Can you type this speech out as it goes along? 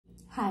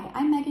Hi,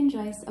 I'm Megan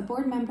Joyce, a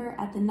board member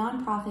at the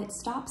nonprofit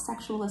Stop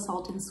Sexual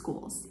Assault in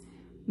Schools.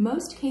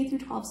 Most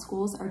K-12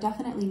 schools are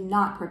definitely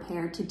not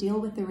prepared to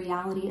deal with the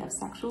reality of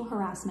sexual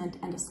harassment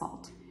and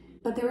assault.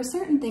 But there are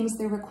certain things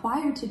they're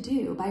required to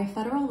do by a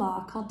federal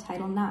law called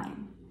Title IX.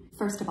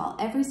 First of all,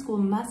 every school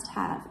must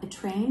have a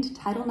trained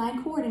Title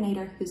IX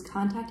coordinator whose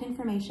contact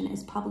information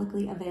is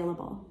publicly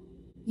available.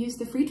 Use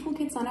the free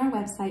toolkits on our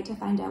website to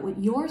find out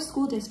what your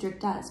school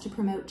district does to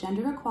promote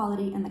gender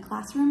equality in the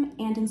classroom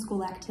and in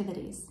school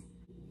activities.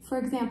 For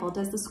example,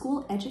 does the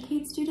school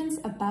educate students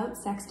about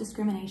sex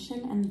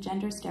discrimination and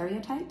gender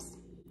stereotypes?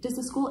 Does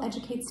the school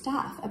educate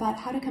staff about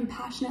how to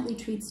compassionately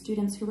treat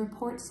students who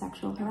report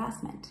sexual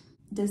harassment?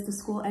 Does the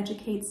school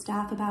educate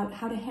staff about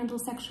how to handle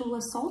sexual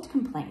assault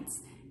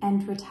complaints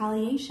and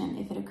retaliation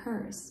if it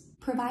occurs?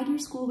 Provide your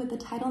school with the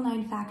Title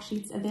IX fact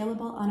sheets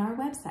available on our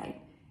website,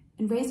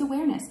 and raise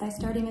awareness by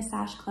starting a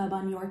SASH club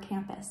on your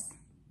campus.